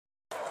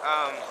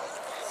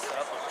What's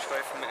up? I'm Troy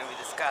from the movie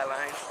The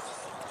Skyline.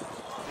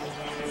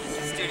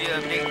 Studio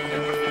update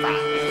number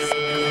 5.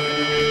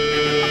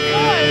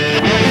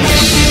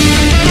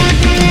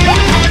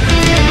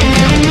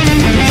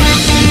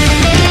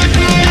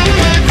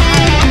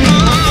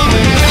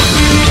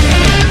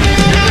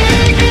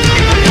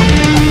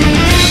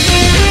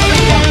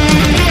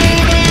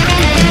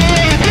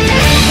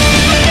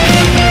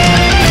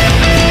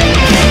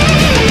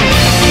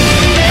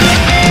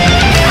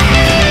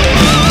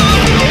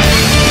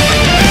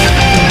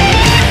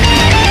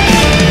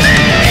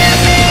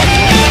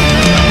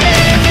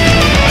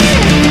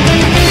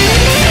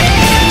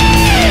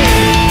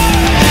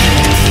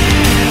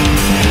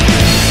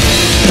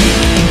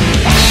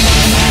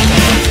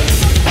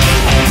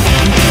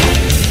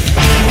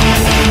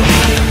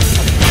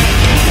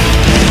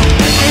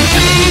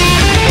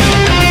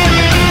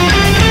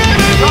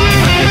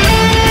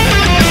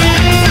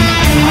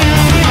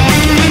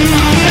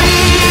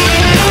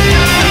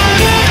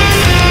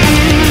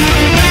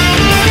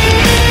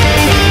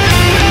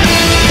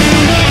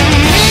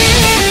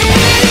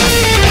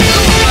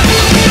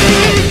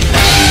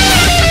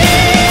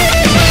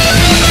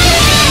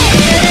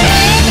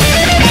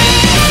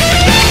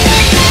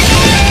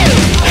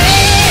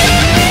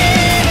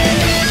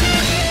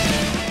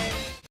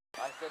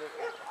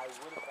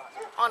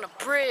 On a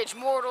bridge,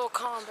 Mortal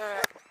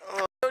Kombat.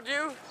 Showed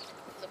you?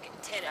 Look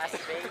at tennis,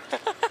 baby.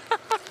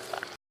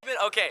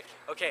 Okay.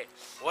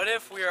 What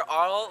if we are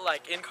all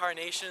like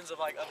incarnations of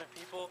like other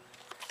people,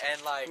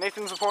 and like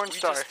Nathan's a porn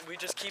star. We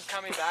just keep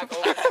coming back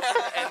over and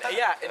over, and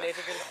yeah, and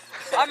Nathan can.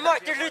 I'm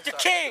Martin Luther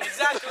King.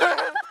 Exactly.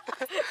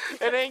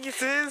 And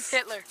Angus is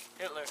Hitler.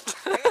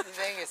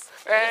 Angus.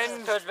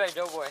 And Coached by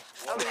Doughboy.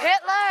 I'm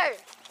Hitler.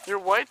 you're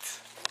white.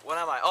 What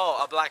am I?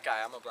 Oh, a black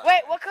guy. I'm a black.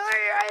 Wait, what color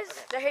are your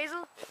eyes? They're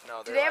hazel.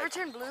 No, Do they're they ever like,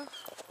 turn blue?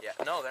 Yeah,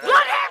 no, they're Blood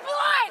not. hair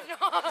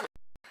blood.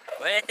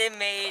 What if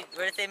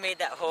they made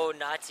that whole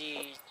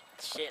Nazi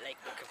shit like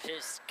a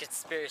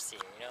conspiracy,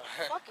 you know?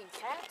 Fucking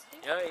cats,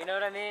 dude. You know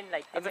what I mean?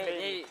 Like That's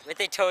what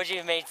they told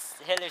you made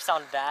Hitler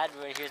sound bad,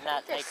 where he was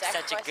not They're like such a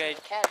sacrificing good.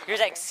 the cat He was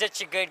over like there.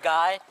 such a good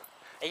guy.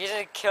 Like, he was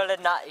gonna kill a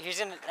not. He was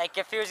gonna like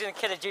if he was gonna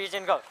kill a Jew, he was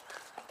gonna go.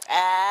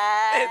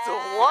 Ah. It's a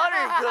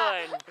water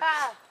gun.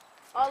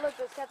 Oh look,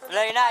 those cats are.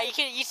 Like, nah, you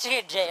should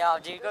get Jay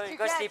off, dude. Go You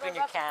go can't sleep go in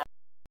your back. camp.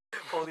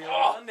 Holding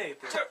on,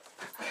 Nathan.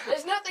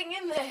 There's nothing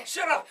in there.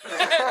 Shut up.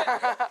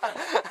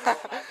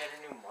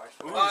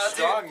 Ooh,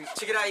 strong.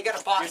 Check it out, you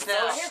got a box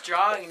now.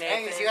 Strong, Nathan.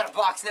 Angus, you got a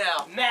box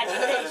now.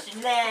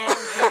 Imagination land.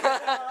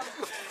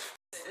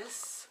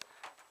 This?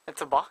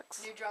 It's a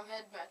box. New drum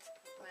head, Matt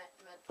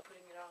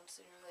putting it on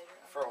sooner or later.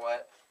 For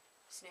what?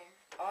 Snare.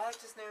 Oh, I like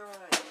this snare one.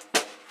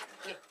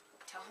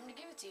 Tell him to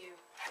give it to you.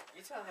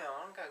 You tell him,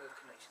 I don't got good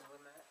connections with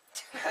Matt.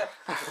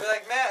 Be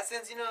like, Matt,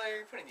 since you know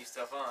you're putting new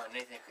stuff on,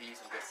 Nathan could use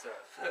some good stuff.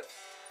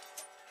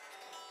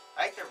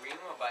 I like the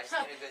Remo, but I just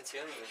need a good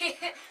tuning.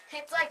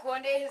 It's like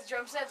one day his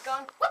drum set's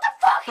gone. What the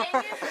fuck,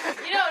 Angus?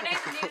 You know,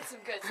 Nathan needed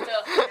some good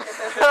stuff.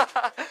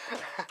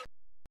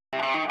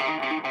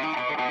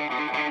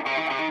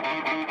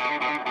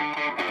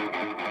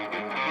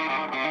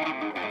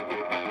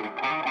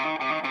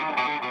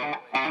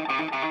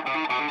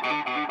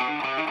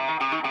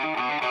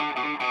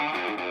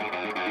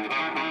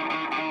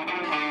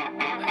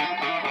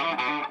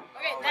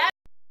 Okay, that.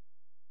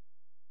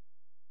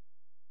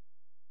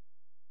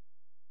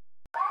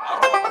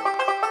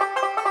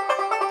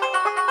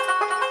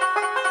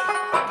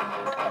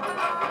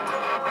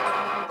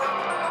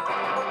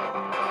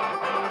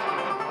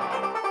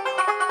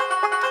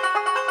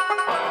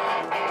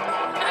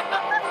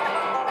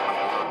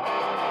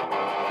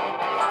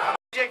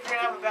 Jake, we're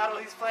gonna have a battle.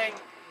 He's playing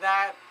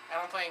that,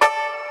 and I'm playing like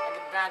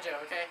a banjo.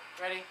 Okay,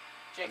 ready?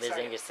 Jake, This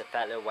start. Angus, the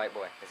fat little white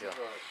boy. Let's go.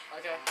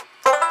 Okay.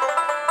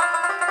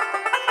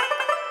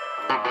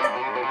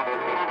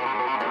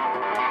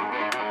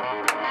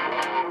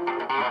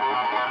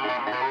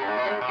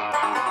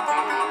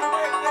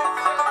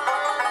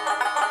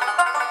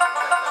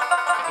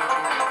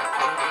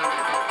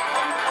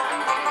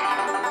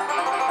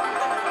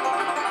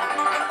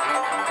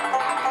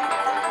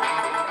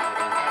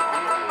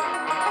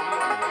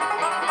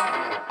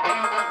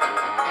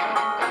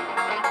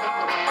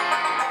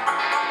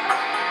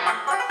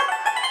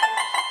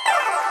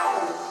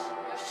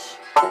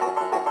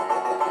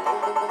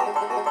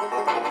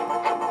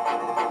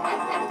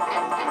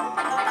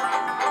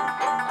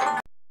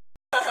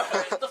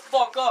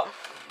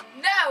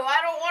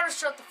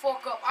 Shut the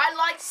fuck up. I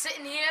like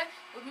sitting here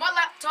with my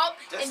laptop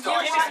and you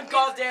Give me some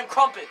goddamn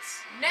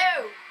crumpets.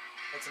 No.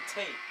 And some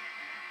tape.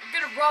 I'm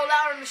gonna roll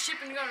out on the ship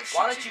and gonna shoot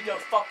Why don't you go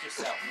fuck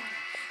yourself?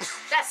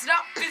 That's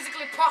not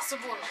physically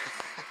possible.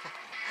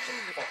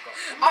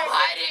 I'm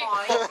hiding.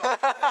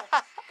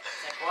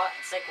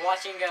 It's like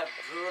watching a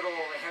brutal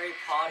Harry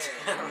Potter.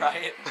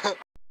 Right?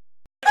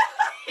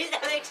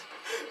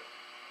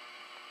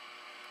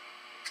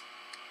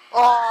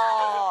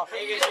 Oh!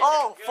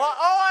 Oh! Oh!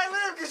 I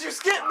live because you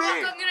skipped me.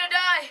 I'm gonna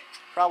die.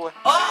 Probably.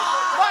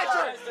 Oh! My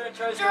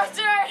turn. Trust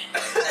her.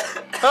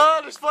 Oh,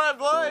 there's 5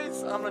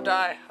 boys. I'm gonna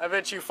die. I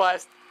bet you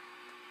 5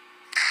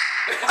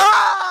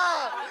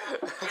 Ah!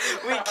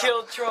 We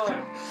killed Troy.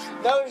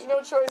 No, there's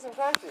no choice in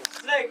practice.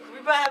 Look,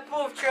 we might have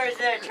both Troys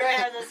there. Troy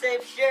has the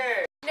same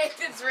shirt.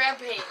 Nathan's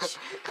rampage.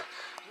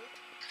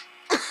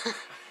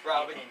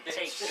 Robin,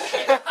 Take bitch.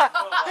 shit.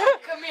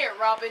 Come here,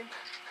 Robin.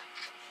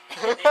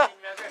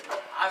 Remember,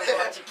 I'm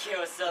going to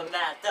kill some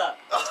math up.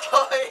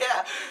 Oh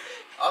yeah.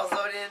 I was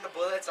loading in the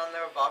bullets on the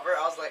revolver.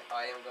 I was like,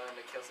 I am going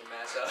to kill some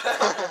massa.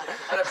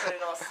 And I put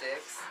in all 6.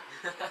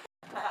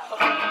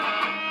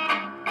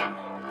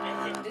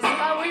 This is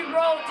how we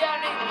roll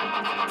down in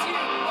 2.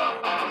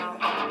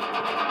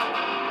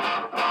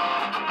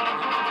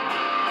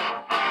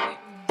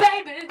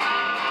 Baby,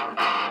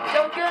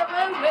 don't go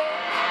away.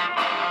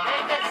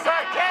 Nathan,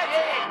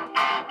 sarcastic.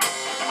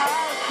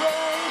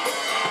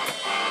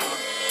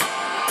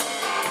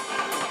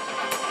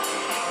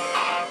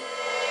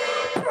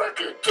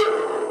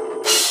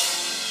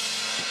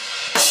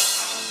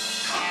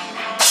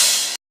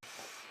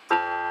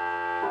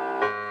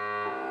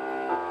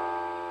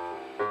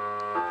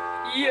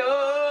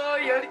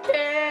 Yo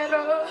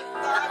quiero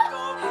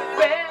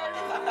ver.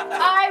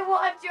 I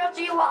want your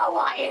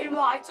chihuahua in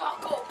my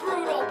taco,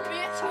 brutal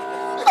bitch.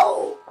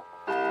 Oh.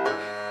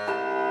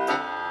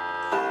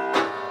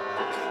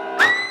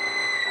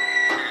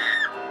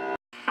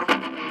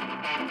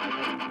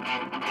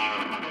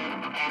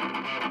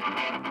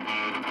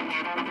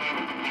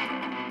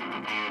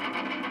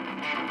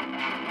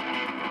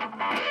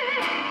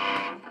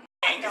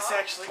 Angus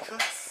actually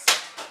cooks.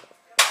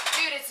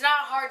 Dude, it's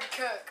not hard to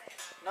cook.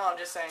 No, I'm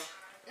just saying.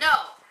 No,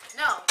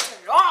 turn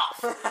it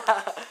off.